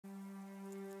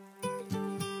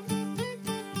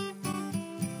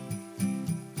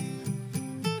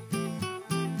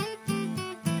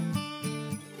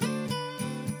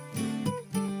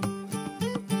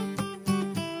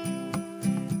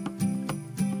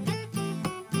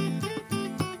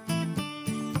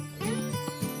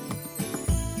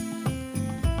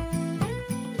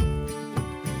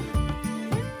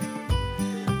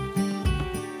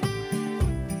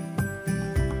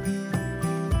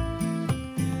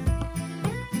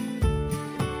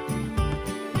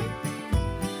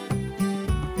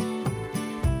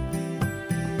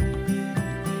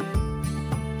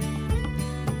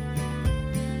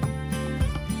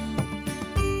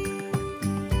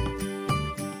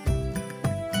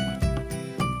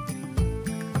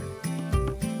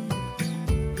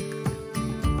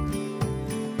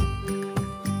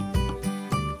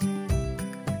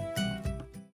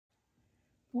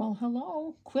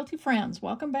Hello, quilty friends.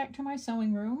 Welcome back to my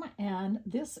sewing room, and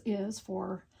this is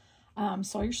for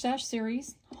Sew Your Stash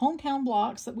series hometown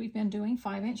blocks that we've been doing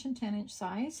 5-inch and 10-inch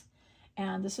size,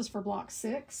 and this is for block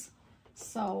 6.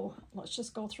 So let's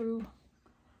just go through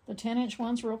the 10-inch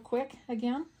ones real quick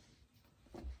again.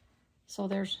 So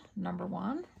there's number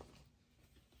 1.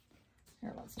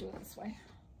 Here, let's do it this way.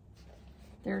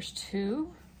 There's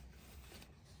 2.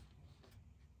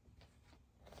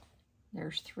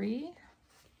 There's 3.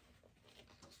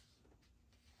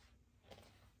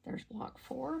 There's block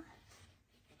 4.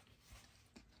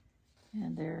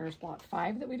 And there's block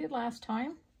 5 that we did last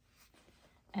time.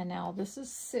 And now this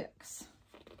is 6.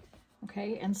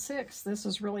 Okay, and 6, this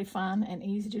is really fun and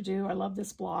easy to do. I love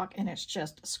this block, and it's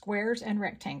just squares and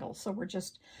rectangles. So we're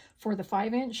just, for the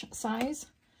 5-inch size,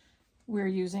 we're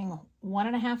using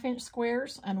 1.5-inch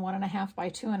squares and 1.5 by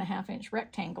 2.5-inch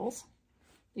rectangles,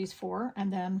 these 4.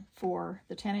 And then for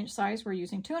the 10-inch size, we're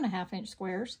using 2.5-inch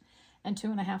squares and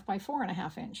 2.5 by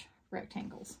 4.5-inch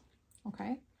rectangles.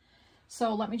 Okay,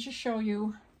 so let me just show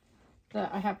you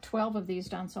that I have 12 of these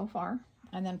done so far,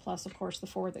 and then plus, of course, the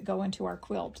 4 that go into our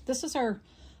quilt. This is our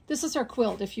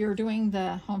quilt. If you're doing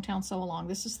the hometown sew along,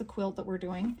 this is the quilt that we're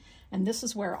doing, and this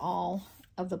is where all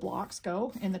of the blocks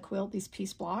go in the quilt, these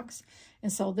piece blocks.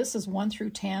 And so this is 1 through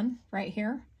 10 right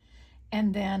here,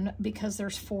 and then because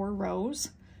there's 4 rows,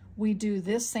 we do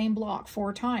this same block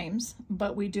 4 times,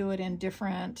 but we do it in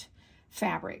different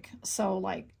fabric. So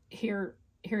like here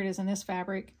it is in this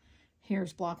fabric,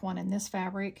 here's block 1 in this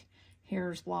fabric,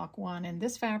 here's block 1 in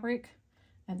this fabric,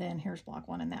 and then here's block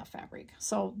 1 in that fabric.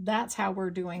 So that's how we're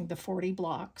doing the 40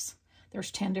 blocks.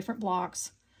 There's 10 different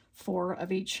blocks, 4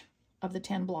 of each of the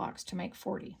 10 blocks to make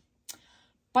 40.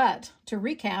 But to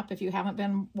recap, if you haven't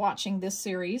been watching this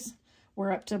series,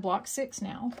 we're up to block 6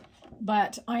 now.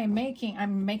 But I'm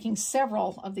making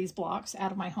several of these blocks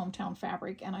out of my hometown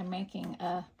fabric, and I'm making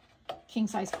a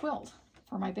king-size quilt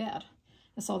for my bed.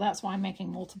 And so that's why I'm making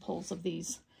multiples of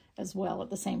these as well at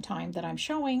the same time that I'm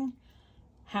showing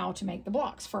how to make the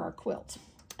blocks for our quilt.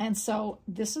 And so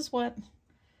this is what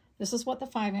the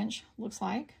 5-inch looks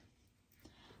like.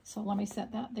 So let me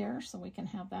set that there so we can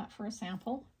have that for a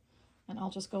sample. And I'll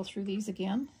just go through these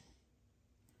again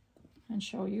and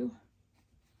show you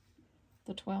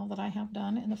the 12 that I have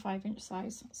done in the 5-inch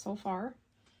size so far.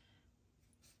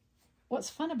 What's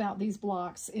fun about these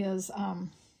blocks is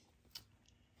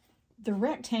the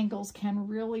rectangles can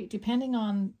really, depending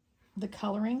on the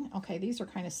coloring, okay, these are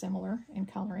kind of similar in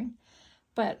coloring,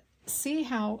 but see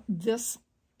how this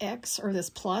X, or this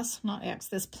plus, not X,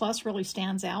 this plus really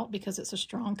stands out because it's a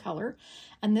strong color,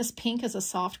 and this pink is a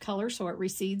soft color, so it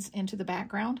recedes into the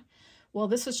background. Well,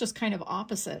 this is just kind of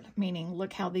opposite, meaning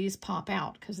look how these pop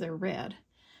out because they're red.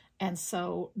 And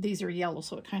so these are yellow,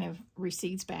 so it kind of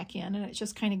recedes back in, and it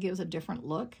just kind of gives a different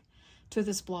look to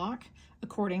this block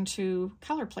according to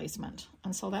color placement.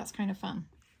 And so that's kind of fun.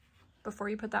 Before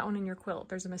you put that one in your quilt,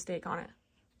 there's a mistake on it.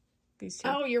 These 2.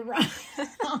 Oh, you're right.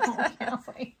 Oh,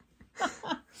 Cassidy.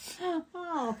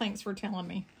 Oh, thanks for telling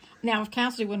me. Now, if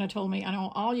Cassidy wouldn't have told me, I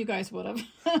know all you guys would have.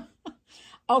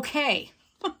 Okay.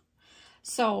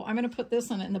 So I'm going to put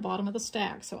this in the bottom of the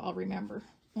stack so I'll remember.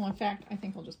 Well, in fact, I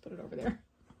think I'll just put it over there.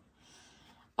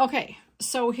 Okay,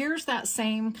 so here's that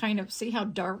same kind of, see how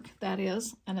dark that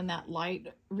is? And then that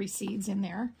light recedes in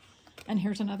there. And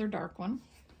here's another dark one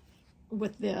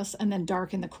with this, and then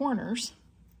dark in the corners.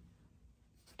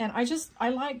 And I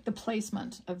like the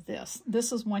placement of this.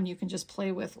 This is one you can just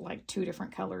play with like 2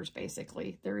 different colors,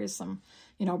 basically. There is some,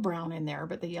 brown in there,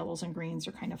 but the yellows and greens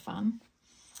are kind of fun.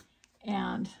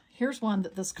 And here's one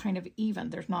that's kind of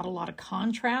even. There's not a lot of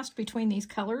contrast between these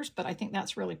colors, but I think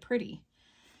that's really pretty.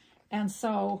 And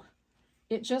so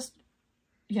it just,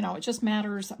 it just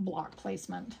matters block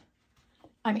placement.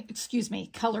 Excuse me,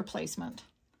 color placement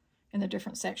in the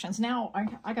different sections. Now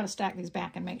I got to stack these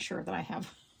back and make sure that I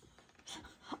have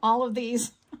all of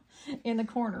these in the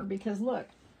corner, because look,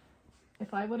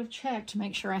 if I would have checked to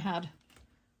make sure I had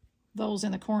those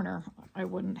in the corner, I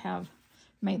wouldn't have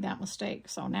made that mistake.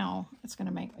 So now it's going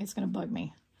to bug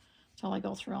me until I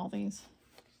go through all these.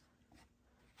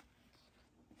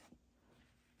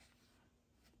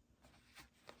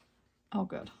 Oh,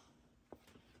 good.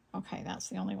 Okay, that's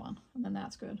the only one. And then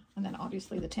that's good. And then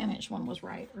obviously the 10-inch one was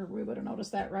right, or we would have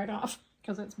noticed that right off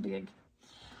because it's big.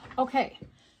 Okay,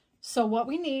 so what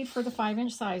we need for the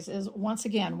 5-inch size is, once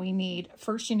again,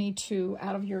 first you need to,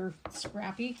 out of your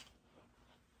scrappy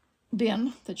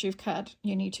bin that you've cut,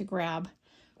 you need to grab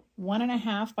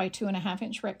 1.5 by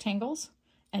 2.5-inch rectangles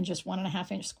and just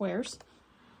 1.5-inch squares.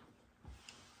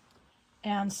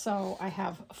 And so I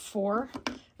have 4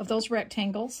 of those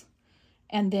rectangles.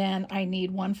 And then I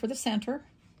need 1 for the center,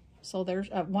 So there's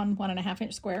one 1.5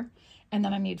 inch square. And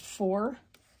then I need 4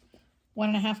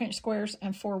 1.5 inch squares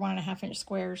and 4 1.5 inch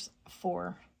squares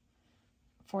for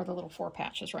the little 4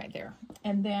 patches right there.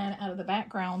 And then out of the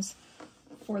backgrounds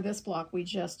for this block, we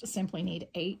just simply need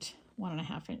 8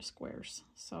 1.5 inch squares.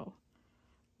 So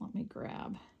let me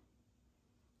grab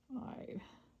 5.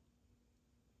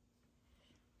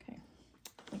 Okay,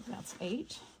 I think that's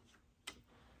 8.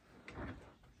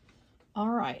 All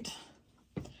right.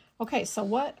 Okay,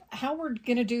 so how we're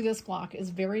gonna do this block is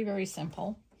very, very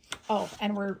simple. Oh,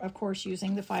 and we're of course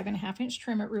using the 5.5 inch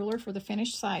trim it ruler for the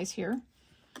finished size here.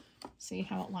 See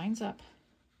how it lines up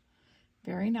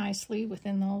very nicely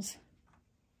within those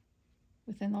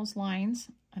lines,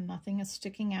 and nothing is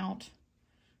sticking out.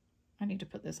 I need to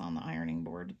put this on the ironing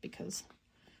board because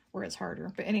where it's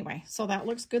harder. But anyway, so that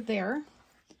looks good there.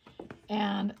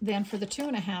 And then for the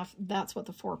 2.5, that's what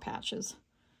the 4 patches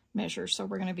measure. So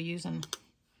we're going to be using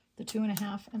the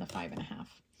 2.5 and the 5.5.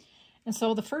 And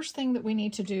so the first thing that we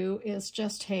need to do is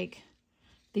just take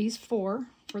these 4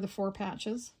 for the 4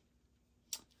 patches,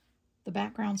 the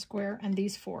background square, and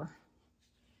these 4,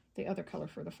 the other color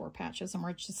for the 4 patches. And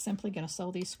we're just simply going to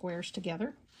sew these squares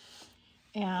together.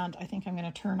 And I think I'm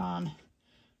going to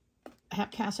have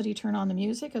Cassidy turn on the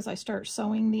music as I start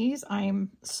sewing these.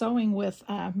 I'm sewing with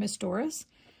Miss Doris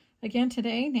again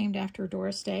today, named after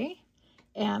Doris Day.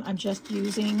 And I'm just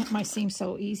using my Seam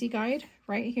So Easy guide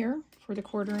right here for the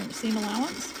 1/4 inch seam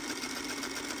allowance.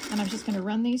 And I'm just going to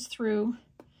run these through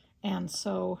and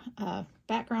sew a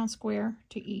background square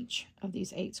to each of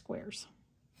these 8 squares.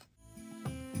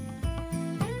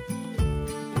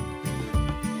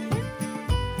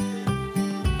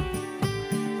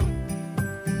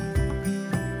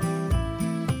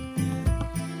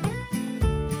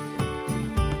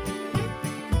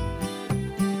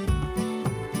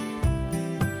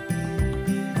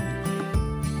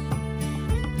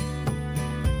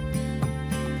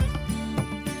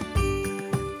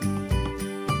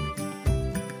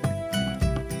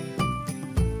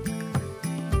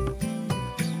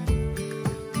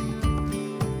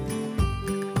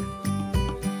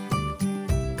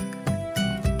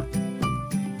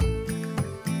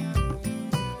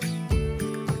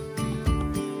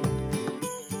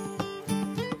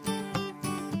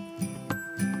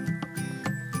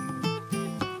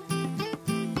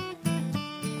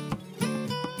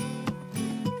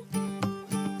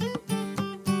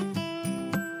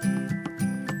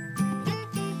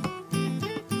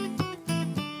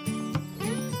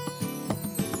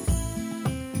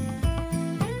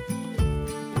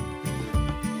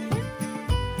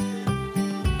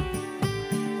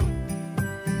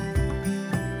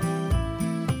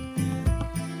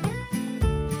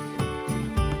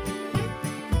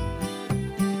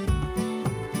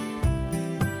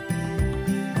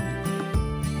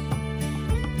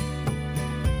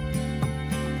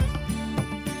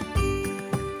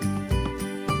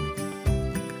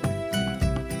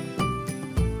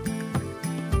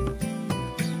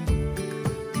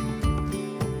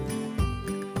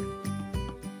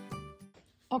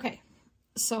 Okay,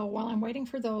 so while I'm waiting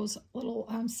for those little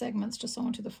segments to sew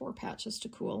into the 4 patches to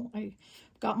cool, I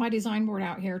got my design board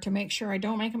out here to make sure I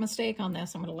don't make a mistake on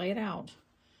this. I'm going to lay it out.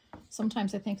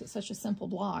 Sometimes I think it's such a simple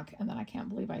block, and then I can't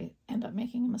believe I end up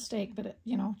making a mistake, but it,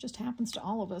 you know, just happens to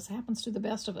all of us, happens to the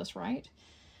best of us, right?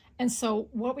 And so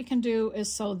what we can do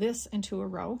is sew this into a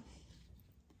row,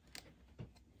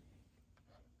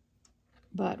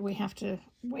 but we have to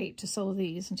wait to sew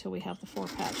these until we have the 4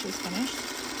 patches finished.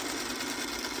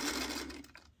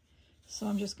 So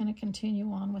I'm just going to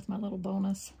continue on with my little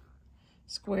bonus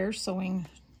squares, sewing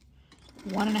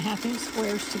 1.5 inch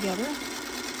squares together.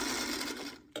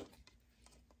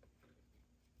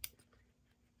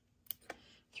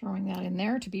 Throwing that in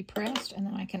there to be pressed, and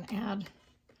then I can add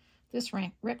this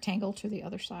rectangle to the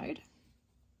other side.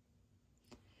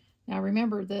 Now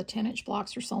remember, the 10-inch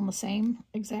blocks are sewn the same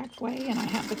exact way, and I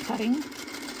have the cutting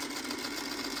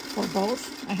for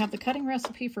both. I have the cutting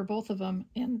recipe for both of them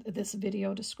in this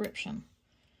video description.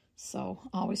 So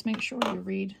always make sure you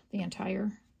read the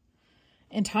entire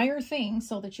thing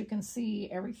so that you can see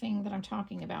everything that I'm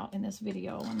talking about in this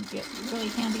video and get really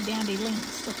handy dandy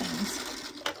links to things.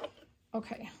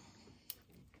 Okay.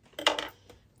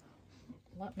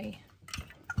 Let me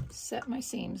set my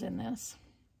seams in this.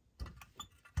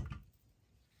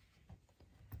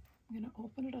 I'm going to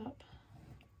open it up.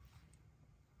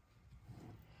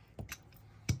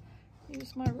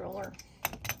 Use my ruler.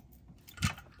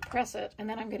 Press it, and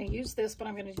then I'm going to use this, but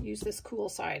I'm going to use this cool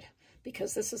side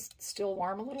because this is still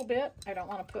warm a little bit. I don't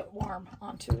want to put warm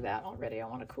onto that already. I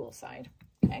want a cool side,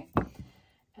 okay?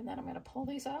 And then I'm going to pull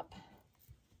these up.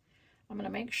 I'm going to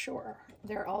make sure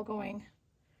they're all going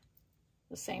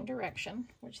the same direction,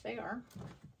 which they are,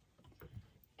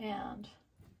 and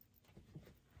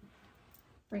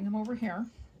bring them over here,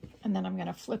 and then I'm going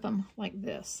to flip them like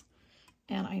this.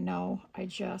 And I know I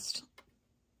just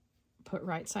put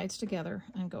right sides together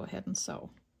and go ahead and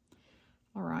sew.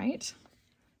 All right.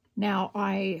 Now,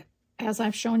 as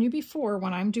I've shown you before,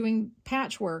 when I'm doing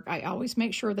patchwork, I always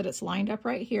make sure that it's lined up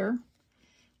right here.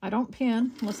 I don't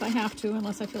pin unless I have to,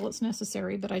 unless I feel it's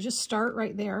necessary, but I just start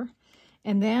right there.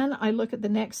 And then I look at the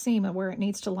next seam and where it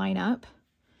needs to line up.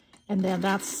 And then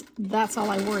that's all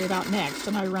I worry about next.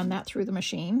 And I run that through the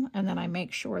machine. And then I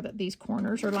make sure that these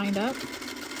corners are lined up.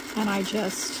 And I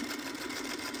just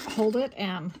hold it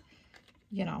and,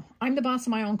 you know, I'm the boss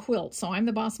of my own quilt. So I'm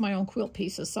the boss of my own quilt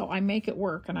pieces. So I make it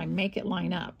work and I make it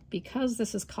line up. Because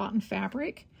this is cotton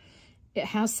fabric, it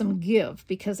has some give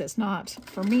because it's not,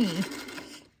 for me,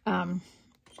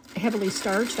 heavily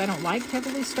starched. I don't like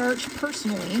heavily starched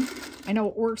personally. I know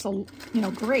it works,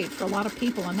 great for a lot of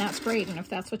people, and that's great, and if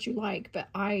that's what you like, but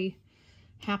I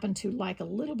happen to like a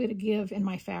little bit of give in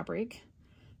my fabric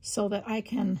so that I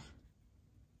can,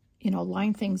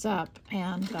 line things up,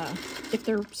 and if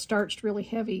they're starched really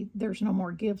heavy, there's no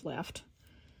more give left,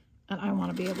 and I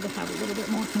want to be able to have a little bit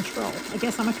more control. I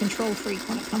guess I'm a control freak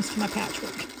when it comes to my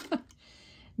patchwork.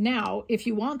 Now, if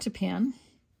you want to pin,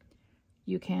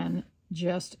 you can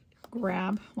just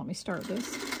grab, let me start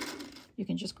this. You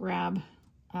can just grab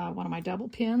one of my double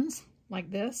pins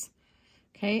like this,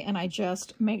 okay? And I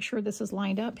just make sure this is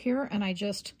lined up here, and I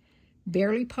just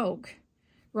barely poke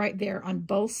right there on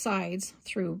both sides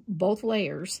through both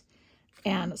layers,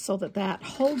 and so that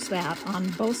holds that on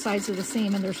both sides of the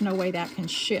seam, and there's no way that can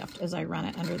shift as I run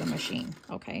it under the machine,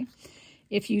 okay?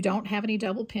 If you don't have any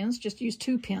double pins, just use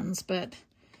 2 pins,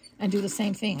 and do the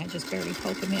same thing. I just barely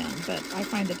poke them in, but I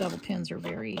find the double pins are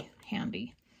very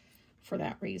handy for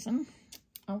that reason.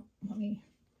 Oh, let me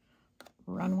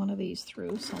run one of these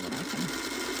through so that I can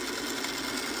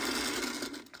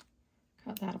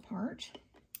cut that apart.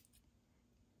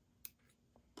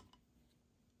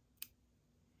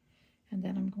 And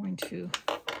then I'm going to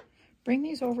bring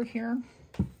these over here,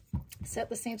 set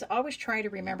the seams. I always try to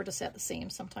remember to set the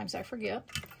seams. Sometimes I forget,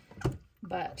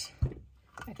 but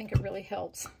I think it really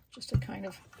helps just to kind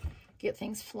of get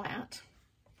things flat.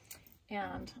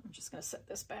 And I'm just going to set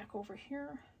this back over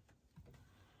here.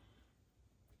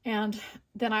 And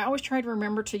then I always try to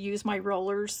remember to use my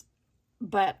rollers,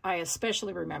 but I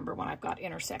especially remember when I've got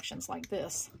intersections like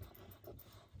this,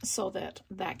 so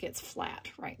that gets flat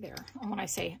right there. And when I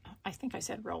say, I think I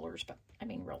said rollers, but I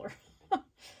mean roller.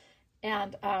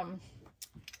 And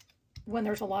when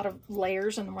there's a lot of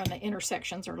layers and when the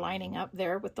intersections are lining up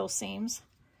there with those seams,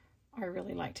 I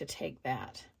really like to take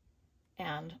that.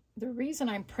 And the reason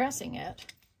I'm pressing it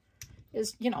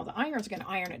is, the iron's going to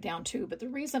iron it down too, but the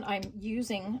reason I'm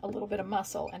using a little bit of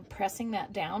muscle and pressing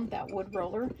that down, that wood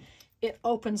roller, it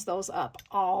opens those up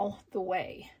all the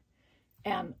way.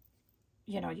 And,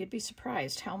 you'd be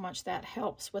surprised how much that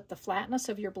helps with the flatness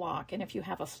of your block. And if you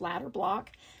have a flatter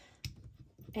block,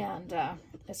 and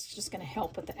it's just going to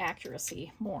help with the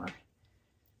accuracy more.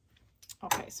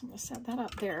 Okay, so I'm going to set that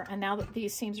up there. And now that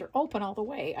these seams are open all the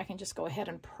way, I can just go ahead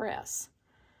and press.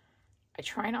 I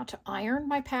try not to iron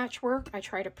my patchwork. I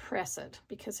try to press it,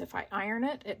 because if I iron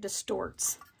it, it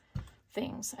distorts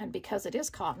things. And because it is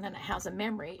cotton and it has a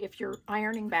memory, if you're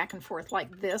ironing back and forth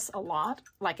like this a lot,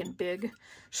 like in big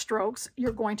strokes,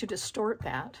 you're going to distort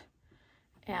that.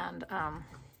 And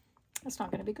it's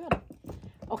not going to be good.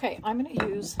 Okay, I'm going to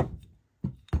use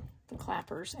the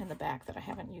clappers in the back that I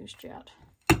haven't used yet.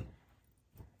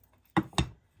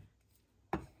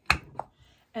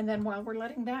 And then while we're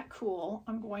letting that cool,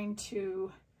 I'm going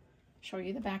to show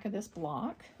you the back of this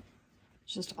block.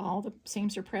 Just all the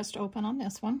seams are pressed open on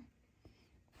this one.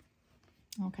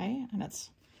 Okay, and it's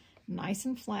nice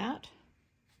and flat.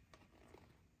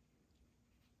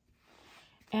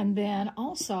 And then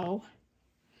also,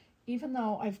 even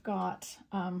though I've got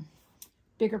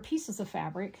bigger pieces of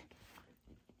fabric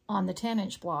on the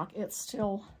 10-inch block,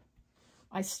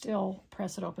 I still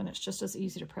press it open. It's just as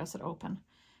easy to press it open.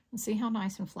 And see how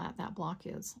nice and flat that block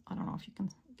is. I don't know if you can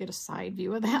get a side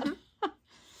view of that.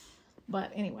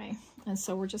 But anyway, and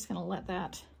so we're just going to let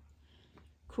that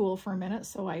cool for a minute.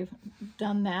 So I've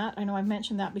done that. I know I've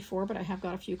mentioned that before, but I have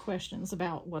got a few questions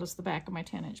about what does the back of my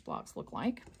 10-inch blocks look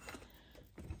like.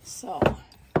 So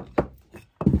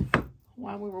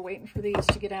while we were waiting for these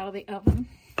to get out of the oven,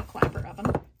 clapper oven.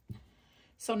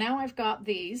 So now I've got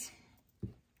these,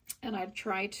 and I've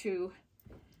tried to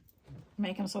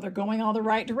make them so they're going all the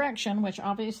right direction, which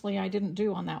obviously I didn't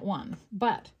do on that one,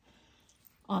 but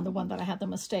on the one that I had the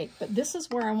mistake. But this is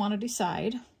where I want to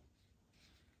decide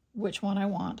which one I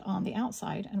want on the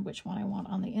outside and which one I want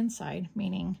on the inside,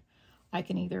 meaning I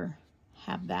can either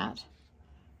have that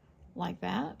like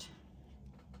that,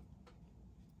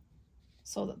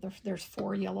 so that there's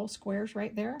 4 yellow squares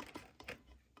right there.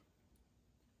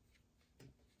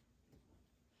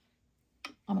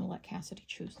 I'm going to let Cassidy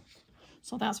choose.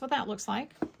 So that's what that looks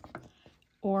like.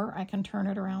 Or I can turn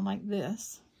it around like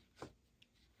this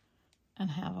and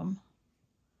have them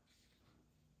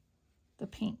the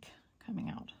pink coming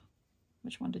out.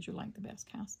 Which one did you like the best,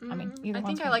 Cass? I mean, either I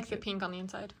think I like the pink on the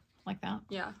inside. Like that?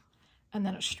 Yeah. And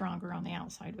then it's stronger on the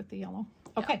outside with the yellow.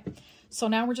 Okay, so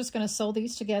now we're just going to sew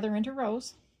these together into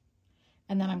rows.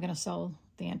 And then I'm going to sew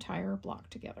the entire block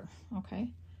together. Okay,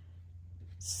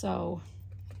 so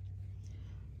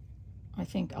I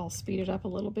think I'll speed it up a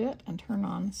little bit and turn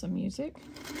on some music.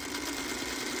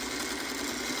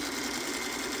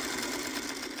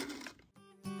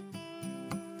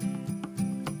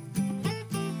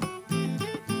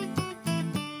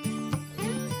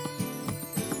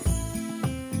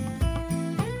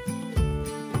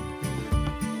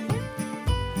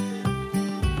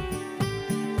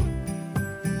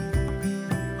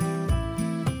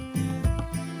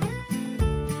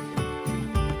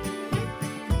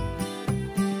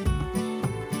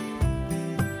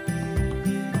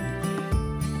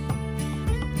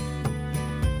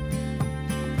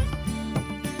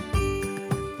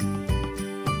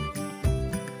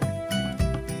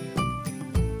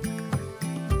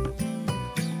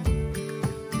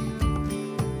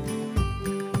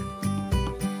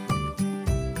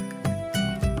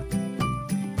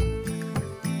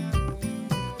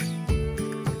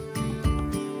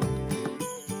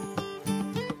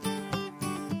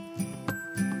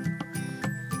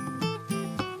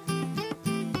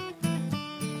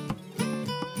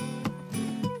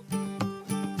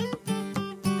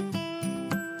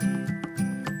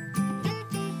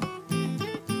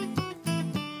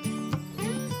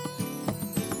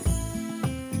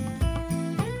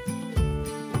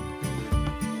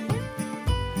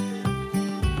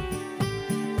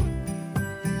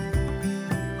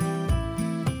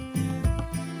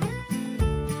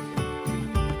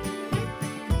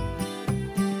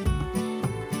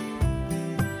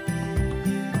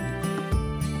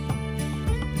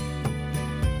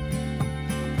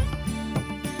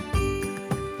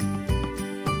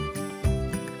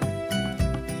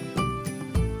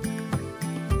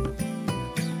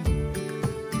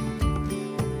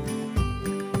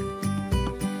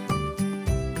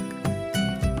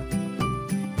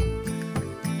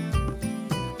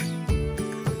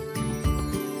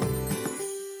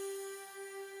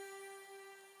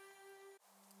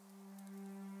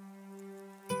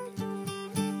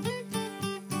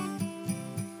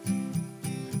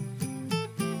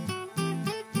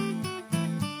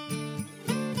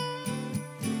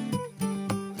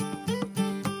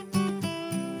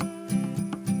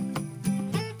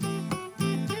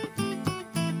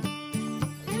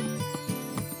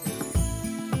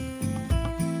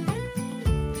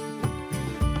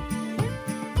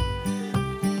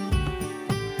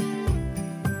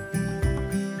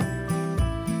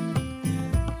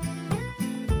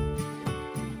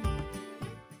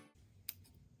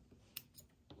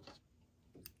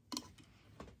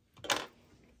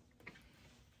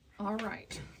 All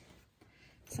right,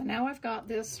 so now I've got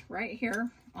this right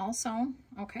here all sewn.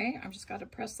 Okay, I've just got to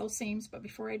press those seams, but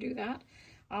before I do that,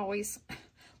 I always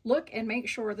look and make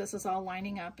sure this is all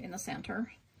lining up in the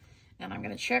center. And I'm going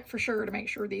to check for sure to make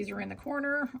sure these are in the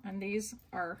corner and these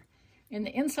are in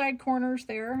the inside corners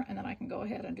there, and then I can go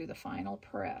ahead and do the final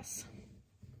press.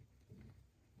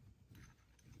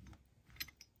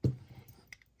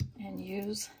 And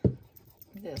use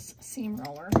this seam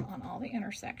roller on all the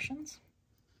intersections.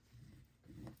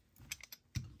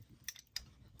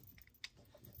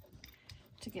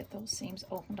 To get those seams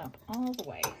opened up all the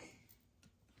way.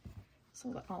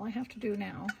 So that all I have to do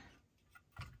now,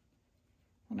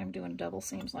 when I'm doing double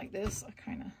seams like this, I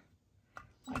kind of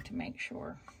like to make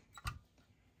sure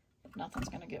that nothing's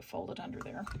going to get folded under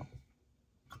there.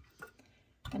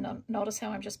 And notice how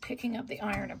I'm just picking up the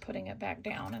iron and putting it back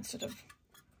down instead of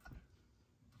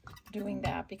doing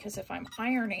that, because if I'm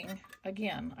ironing,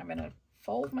 again, I'm going to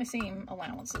fold my seam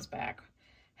allowances back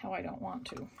how I don't want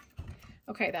to.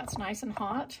 Okay, that's nice and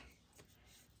hot.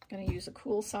 I'm going to use a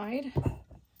cool side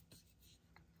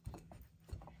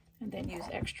and then use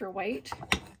extra weight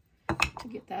to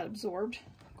get that absorbed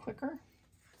quicker.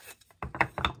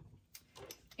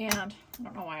 And I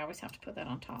don't know why I always have to put that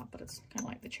on top, but it's kind of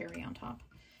like the cherry on top.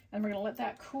 And we're going to let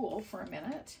that cool for a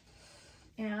minute.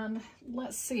 And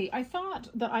let's see, I thought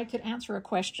that I could answer a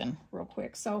question real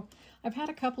quick. So I've had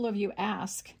a couple of you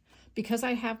ask, because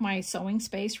I have my sewing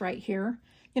space right here,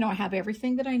 you know, I have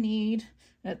everything that I need.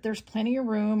 There's plenty of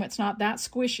room. It's not that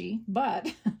squishy,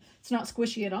 but it's not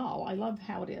squishy at all. I love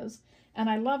how it is. And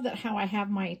I love that how I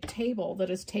have my table that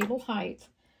is table height.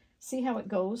 See how it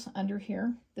goes under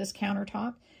here, this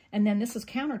countertop? And then this is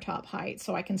countertop height,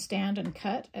 so I can stand and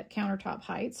cut at countertop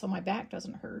height so my back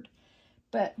doesn't hurt.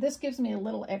 But this gives me a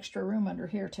little extra room under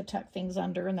here to tuck things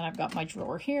under. And then I've got my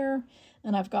drawer here,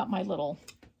 and I've got my little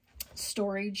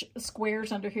storage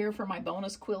squares under here for my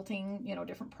bonus quilting, you know,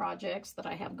 different projects that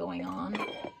I have going on.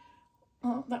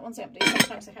 Oh, that one's empty.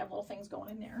 Sometimes I have little things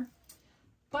going in there.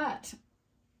 But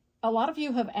a lot of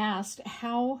you have asked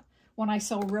how, when I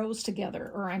sew rows together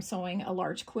or I'm sewing a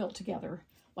large quilt together,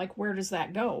 like where does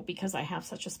that go? Because I have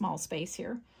such a small space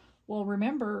here. Well,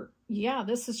 remember, yeah,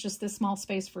 this is just this small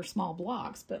space for small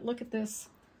blocks, but look at this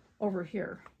over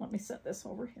here. Let me set this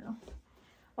over here.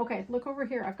 Okay, look over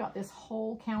here. I've got this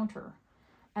whole counter,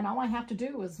 and all I have to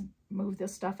do is move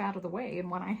this stuff out of the way. And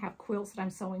when I have quilts that I'm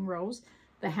sewing rows,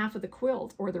 the half of the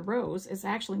quilt or the rows is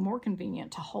actually more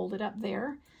convenient to hold it up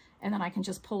there, and then I can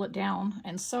just pull it down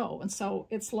and sew. And so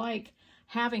it's like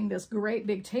having this great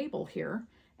big table here,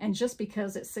 and just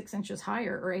because it's 6 inches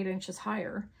higher or 8 inches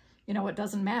higher, you know, it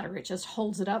doesn't matter. It just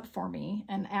holds it up for me,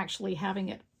 and actually having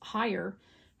it higher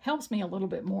helps me a little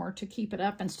bit more to keep it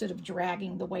up instead of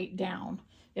dragging the weight down,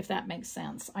 if that makes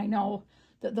sense. I know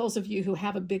that those of you who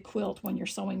have a big quilt when you're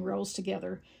sewing rows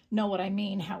together know what I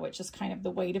mean, how it just kind of,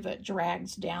 the weight of it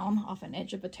drags down off an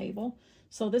edge of a table.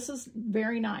 So this is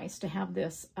very nice to have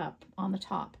this up on the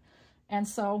top. And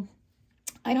so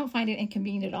I don't find it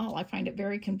inconvenient at all. I find it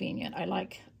very convenient. I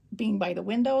like being by the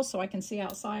window so I can see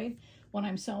outside when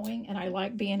I'm sewing, and I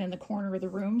like being in the corner of the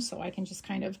room so I can just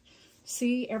kind of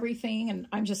see everything. And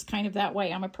I'm just kind of that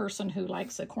way. I'm a person who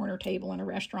likes a corner table in a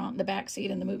restaurant, in the back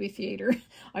seat in the movie theater.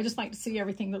 I just like to see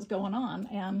everything that's going on,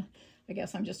 and I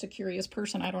guess I'm just a curious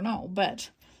person. I don't know. But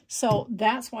so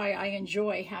that's why I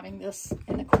enjoy having this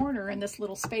in the corner in this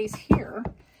little space here,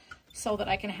 so that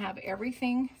I can have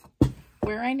everything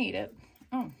where I need it.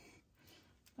 Oh,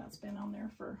 that's been on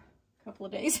there for a couple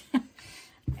of days.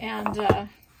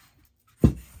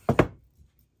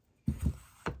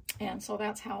 And so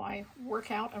that's how I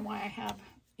work out, and why I have,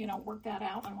 you know, worked that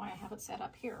out, and why I have it set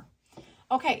up here.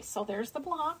 Okay, so there's the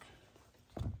block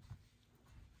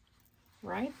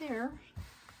right there.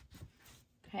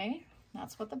 Okay,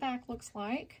 that's what the back looks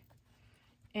like.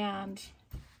 And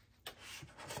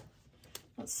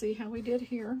let's see how we did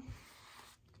here.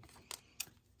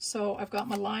 So I've got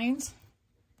my lines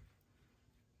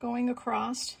going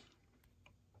across.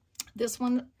 This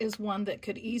one is one that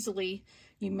could easily,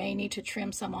 you may need to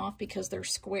trim some off because they're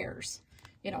squares,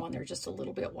 you know, and they're just a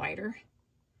little bit wider.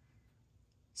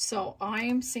 So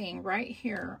I'm seeing right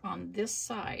here on this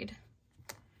side,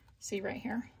 see right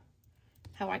here,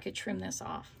 how I could trim this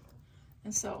off.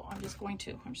 And so I'm just going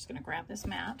to grab this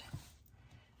mat,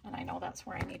 and I know that's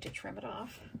where I need to trim it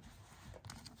off.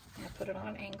 I'm gonna put it on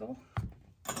an angle,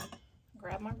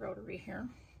 grab my rotary here,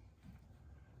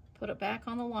 put it back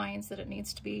on the lines that it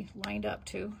needs to be lined up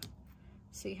to.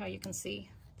 See how you can see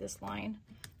this line,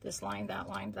 that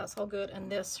line, that's all good.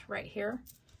 And this right here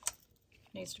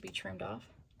needs to be trimmed off.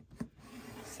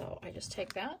 So I just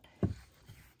take that,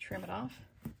 trim it off.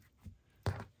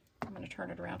 I'm going to turn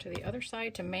it around to the other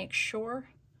side to make sure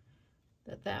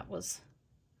that that was,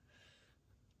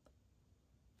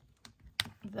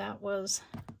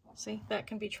 see, that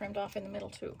can be trimmed off in the middle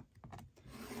too.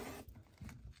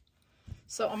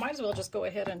 So I might as well just go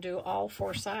ahead and do all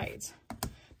 4 sides,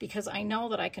 because I know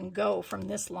that I can go from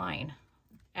this line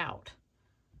out.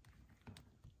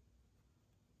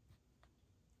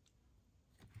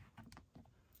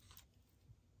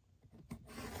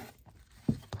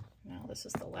 Now this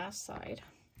is the last side.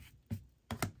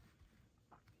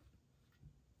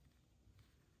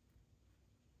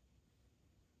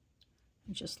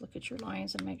 And just look at your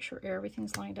lines and make sure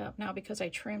everything's lined up. Now, because I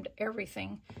trimmed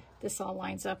everything, this all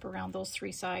lines up around those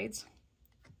 3 sides.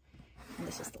 And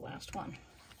this is the last one.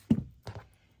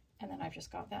 And then I've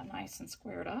just got that nice and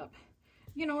squared up.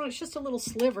 You know, it's just a little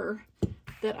sliver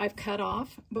that I've cut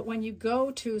off. But when you go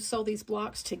to sew these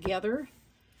blocks together,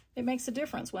 it makes a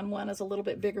difference. When one is a little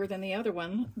bit bigger than the other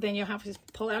one, then you'll have to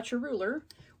pull out your ruler,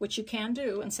 which you can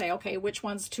do, and say, okay, which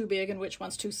one's too big and which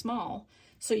one's too small.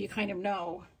 So you kind of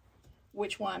know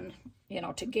which one, you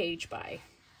know, to gauge by.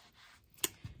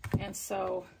 And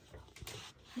so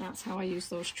that's how I use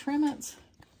those trimmets.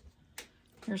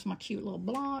 Here's my cute little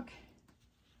block.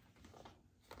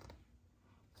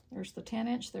 There's the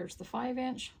 10-inch, there's the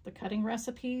 5-inch, the cutting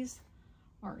recipes,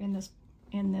 are in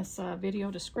this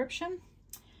video description.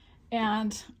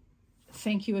 And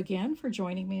thank you again for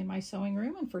joining me in my sewing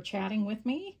room and for chatting with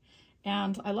me.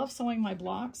 And I love sewing my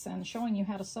blocks and showing you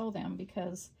how to sew them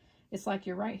because it's like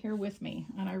you're right here with me,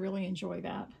 and I really enjoy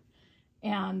that.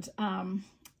 And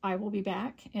I will be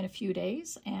back in a few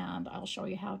days, and I'll show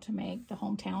you how to make the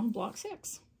Hometown Block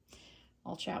 6.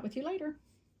 I'll chat with you later.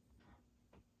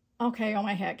 Okay, oh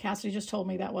my heck, Cassidy just told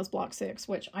me that was Block 6,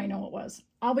 which I know it was.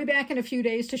 I'll be back in a few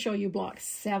days to show you Block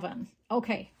 7.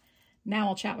 Okay, now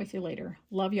I'll chat with you later.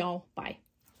 Love y'all. Bye.